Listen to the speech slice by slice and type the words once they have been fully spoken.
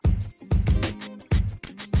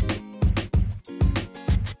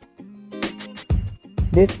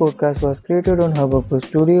This podcast was created on Hubhopper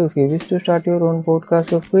Studio. If you wish to start your own podcast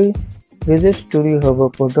for free, visit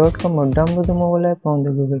studiohubhopper.com or download the mobile app on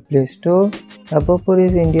the Google Play Store. Hubhopper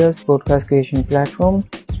is India's podcast creation platform.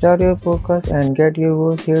 Start your podcast and get your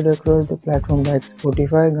voice heard across the platform like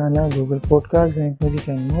Spotify, Gaana, Google Podcasts, Rank Music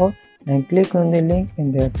and more. And click on the link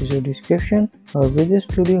in the episode description or visit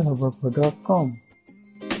studiohubhopper.com.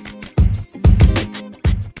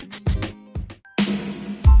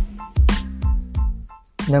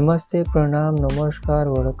 Namaste, Pranam, Namaskar,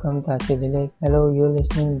 Welcome, Tachidilek. Hello, you're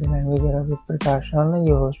listening to the language Arabic Prakash Rana,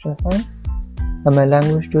 your host FM. I'm a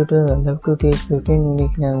language tutor. I love to teach 15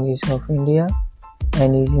 unique languages of India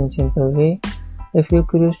and easy and simple way. If you're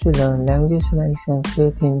curious to learn languages like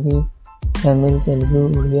Sanskrit, Hindi, Tamil,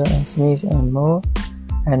 Telugu, Urdu, Assamese and more,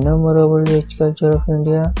 and know more about the rich culture of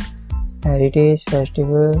India, heritage,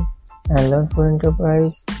 festival, and learn for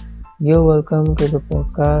enterprise, you're welcome to the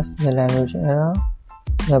podcast, The Language Era.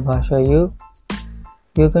 The Bhasha Yug.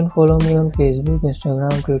 You can follow me on Facebook,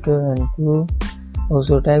 Instagram, Twitter and Too.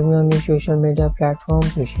 Also tag me on your social media platform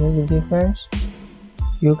to share with your friends.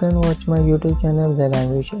 You can watch my YouTube channel The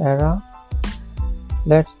Language Era.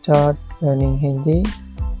 Let's start learning Hindi.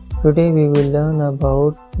 Today we will learn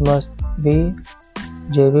about must be,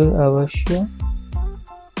 जरूर अवश्य.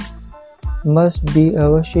 Must be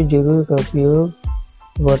अवश्य जरूर का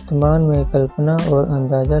उपयोग वर्तमान में कल्पना और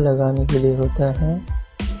अंदाजा लगाने के लिए होता है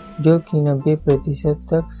जो कि 90%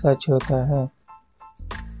 तक सच होता है.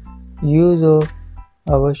 Use of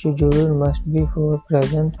अवश्य जरूर must be for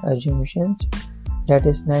present assumptions that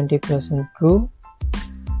is 90% true.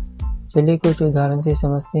 चलिए कुछ उदाहरण से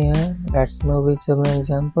समझते हैं. Let's move with some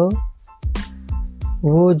example.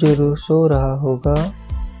 वो जरूर सो रहा होगा.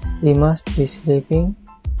 He must be sleeping.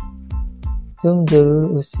 तुम जरूर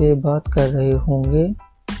उससे बात कर रहे होंगे.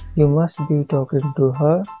 You must be talking to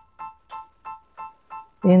her.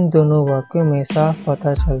 इन दोनों वाक्यों में साफ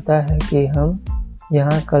पता चलता है कि हम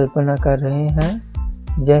यहाँ कल्पना कर रहे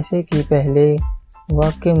हैं. जैसे कि पहले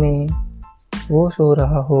वाक्य में वो सो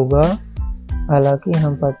रहा होगा, हालांकि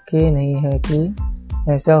हम पक्के नहीं हैं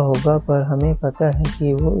कि ऐसा होगा, पर हमें पता है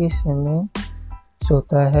कि वो इस समय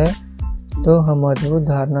सोता है, तो हम मजबूत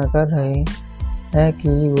धारणा कर रहे हैं कि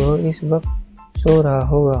वो इस वक्त सो रहा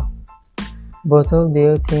होगा. Both of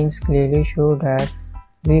their things clearly show that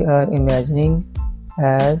we are imagining,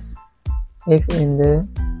 as if in the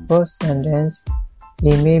first sentence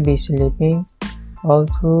he may be sleeping,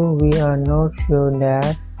 although we are not sure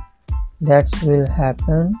that will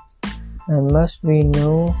happen, and must we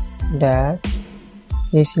know that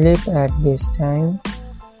he sleeps at this time,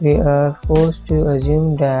 we are forced to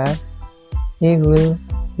assume that he will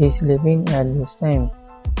be sleeping at this time.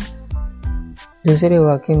 दूसरे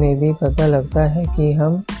वाक्य में भी पता लगता है कि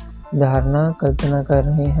हम धारणा कल्पना कर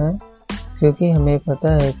रहे हैं, क्योंकि हमें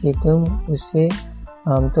पता है कि तुम उससे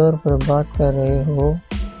आमतौर पर बात कर रहे हो,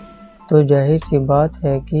 तो जाहिर सी बात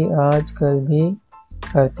है कि आज कल भी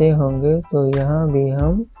करते होंगे, तो यहाँ भी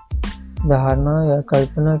हम धारणा या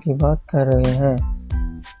कल्पना की बात कर रहे हैं.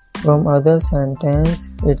 From other sentence,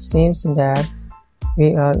 it seems that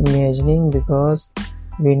we are imagining because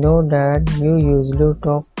we know that you usually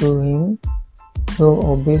talk to him, so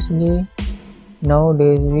obviously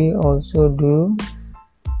nowadays we also do.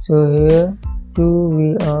 So here too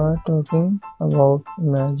we are talking about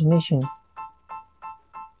imagination.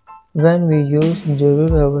 When we use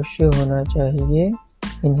जरूर अवश्य होना चाहिए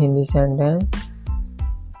in Hindi sentence,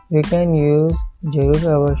 we can use जरूर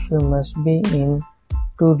अवश्य must be in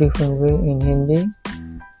two different way in Hindi.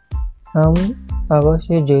 हम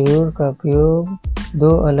अवश्य जरूर का प्रयोग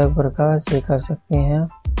दो अलग प्रकार से कर सकते हैं.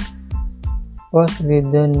 First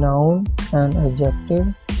with the noun and adjective,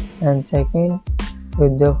 and second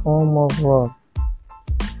with the form of verb.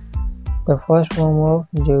 The first form of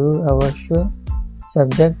जरूर अवश्य,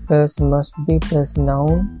 subject plus must be plus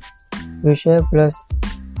noun, विषय plus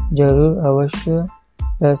जरूर अवश्य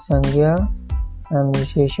plus संज्ञा and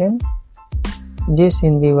विशेषण. जिस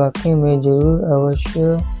हिंदी वाक्य में जरूर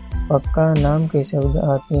अवश्य पक्का नाम के शब्द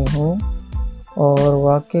आते हों और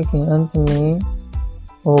वाक्य के अंत में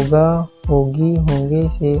होगा, होगी, होंगे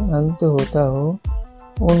से अंत होता हो,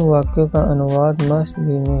 उन वाक्यों का अनुवाद must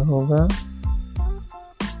be में होगा.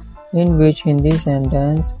 In which Hindi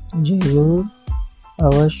sentence जरूर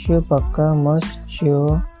अवश्य पक्का must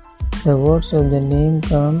sure, the words of the name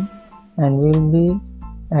come and will be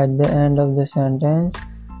at the end of the sentence.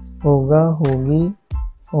 होगा, होगी,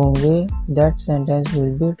 होंगे, that sentence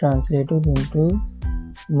will be translated into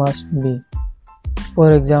must be.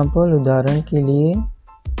 For example, उदाहरण के लिए,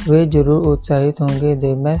 वे जरूर उत्साहित होंगे.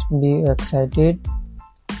 They must be excited.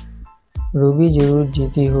 Ruby जरूर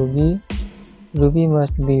जीती होगी. Ruby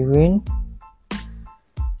must be win.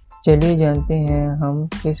 चलिए जानते हैं हम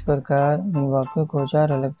किस प्रकार इन वाक्यों को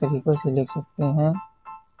 4 अलग तरीकों से लिख सकते हैं.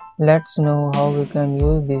 Let's know how we can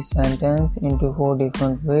use this sentence into 4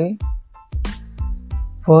 different ways.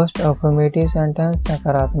 First, affirmative sentence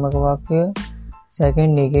सकारात्मक वाक्य.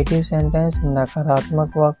 Second, negative sentence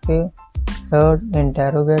नकारात्मक वाक्य. Third,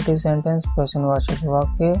 interrogative sentence प्रश्नवाचक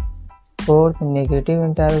वाक्य. Fourth, negative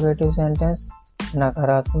interrogative sentence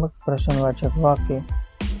नकारात्मक प्रश्नवाचक वाक्य.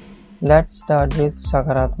 Let's start with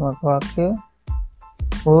सकारात्मक वाक्य.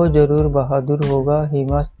 वो जरूर बहादुर होगा. He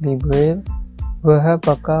must be brave. वह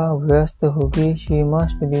पक्का व्यस्त होगी. She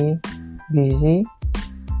must be busy.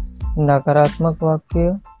 नकारात्मक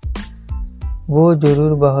वाक्य. वो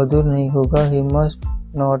जरूर बहादुर नहीं होगा. He must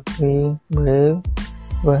not be brave.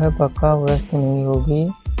 वह पक्का व्यस्त नहीं होगी.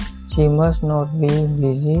 She must not be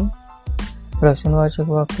busy. प्रश्नवाचक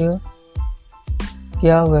वाक्य.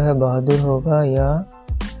 क्या वह बहादुर होगा या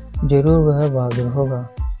जरूर वह बहादुर होगा.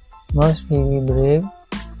 Must he be brave.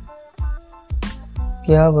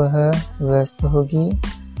 क्या वह व्यस्त होगी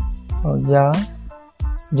और या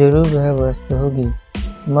जरूर वह व्यस्त होगी.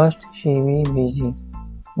 Must she be busy.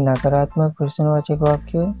 नकारात्मक प्रश्नवाचक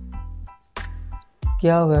वाक्य.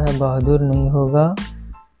 क्या वह बहादुर नहीं होगा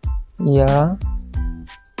या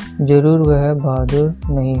जरूर वह बहादुर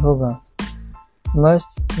नहीं होगा.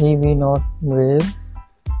 Must he be not brave.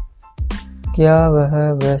 क्या वह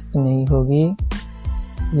व्यस्त नहीं होगी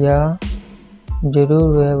या जरूर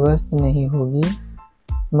वह व्यस्त नहीं होगी.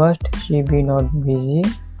 Must she be not busy.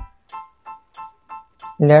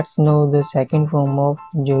 Let's know the second form of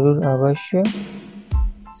जरूर अवश्य.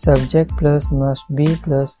 Subject plus must be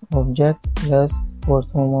plus object plus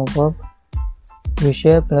fourth form of verb.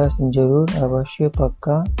 विषय प्लस जरूर अवश्य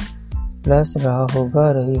पक्का प्लस रहा होगा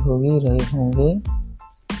रही होगी रहे होंगे.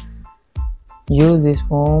 Use this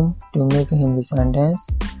form to make a Hindi sentence.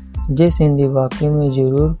 जिस हिंदी वाक्य में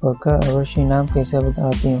जरूर पक्का अवश्य नाम के शब्द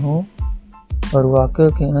आते हों और वाक्यों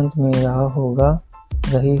के अंत में रहा होगा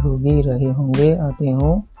रही होगी रहे होंगे आते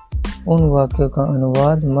हों, उन वाक्यों का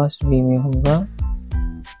अनुवाद must be में होगा.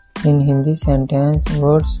 In Hindi sentence,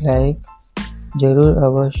 words like जरूर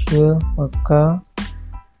अवश्य पक्का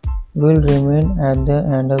will remain at the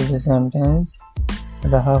end of the sentence.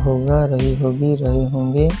 रहा होगा रही होगी रहे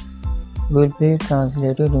होंगे will be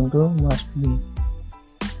translated into must be.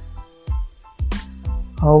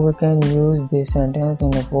 How we can use this sentence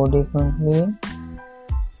in a 4 different ways.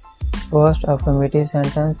 First, affirmative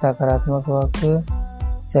sentence सकारात्मक वाक्य.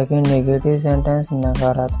 Second, negative sentence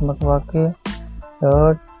नकारात्मक वाक्य.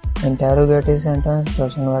 Third, interrogative sentence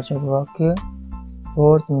प्रश्नवाचक वाक्य.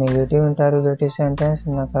 Fourth, negative interrogative sentence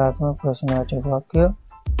नकारात्मक प्रश्नवाचक वाक्य.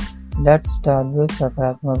 Let's start with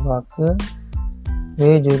सकारात्मक वाक्य.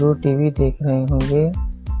 वे जरूर टीवी देख रहे होंगे.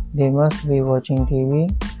 They must be watching TV.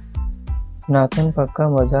 Nathan पक्का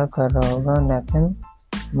मजाक कर रहा होगा. Nathan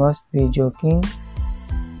must be joking.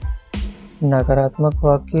 नकारात्मक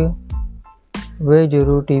वाक्य. वे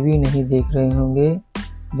जरूर टीवी नहीं देख रहे होंगे.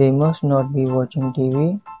 They must not be watching TV.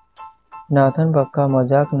 Nathan पक्का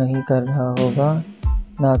मजाक नहीं कर रहा होगा.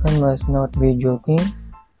 Nathan must not be joking.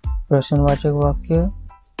 प्रश्नवाचक वाक्य.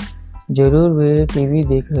 जरूर वे टीवी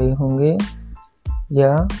देख रहे होंगे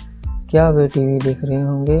या क्या वे टीवी देख रहे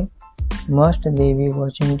होंगे. Must they be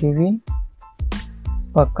watching TV.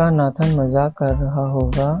 पक्का नाथन मजाक कर रहा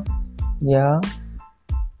होगा या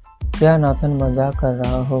क्या नाथन मजाक कर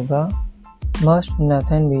रहा होगा. Must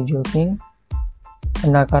Nathan be joking.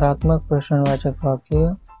 नकारात्मक प्रश्नवाचक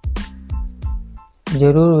वाक्य.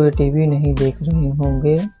 जरूर वे टीवी नहीं देख रहे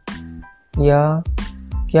होंगे या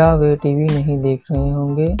क्या वे टीवी नहीं देख रहे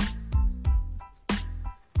होंगे.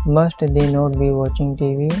 Must they not be watching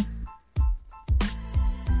TV.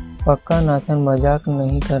 पक्का नाथन मजाक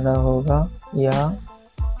नहीं कर रहा होगा या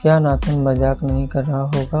क्या नाथन मजाक नहीं कर रहा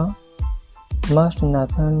होगा. Must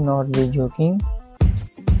Nathan not be joking.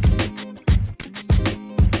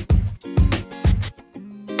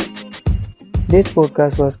 This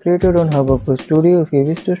podcast was created on Hubhopper Studio. If you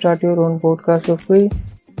wish to start your own podcast for free,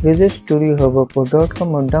 visit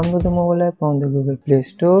studiohubhopper.com or download the mobile app on the Google Play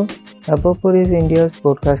Store. Hubhopper is India's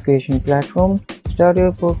podcast creation platform. Start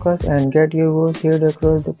your podcast and get your voice heard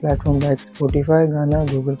across the platform like Spotify, Gaana,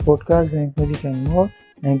 Google Podcasts, Bank Music and more.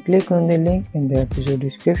 And click on the link in the episode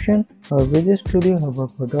description or visit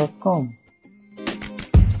studiohubhopper.com.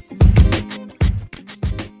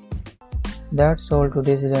 That's all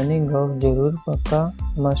today's learning of Jarur Pakka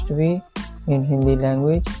must be in Hindi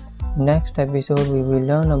language. Next episode we will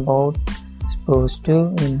learn about supposed to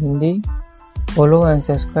in Hindi. Follow and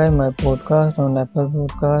subscribe my podcast on Apple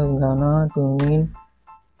Podcasts, Gaana, TuneIn,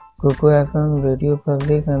 Kuku FM, Radio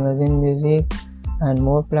Public, Amazon Music, and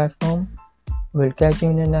more platforms. We'll catch you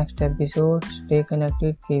in the next episode. Stay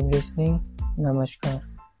connected, keep listening. Namaskar.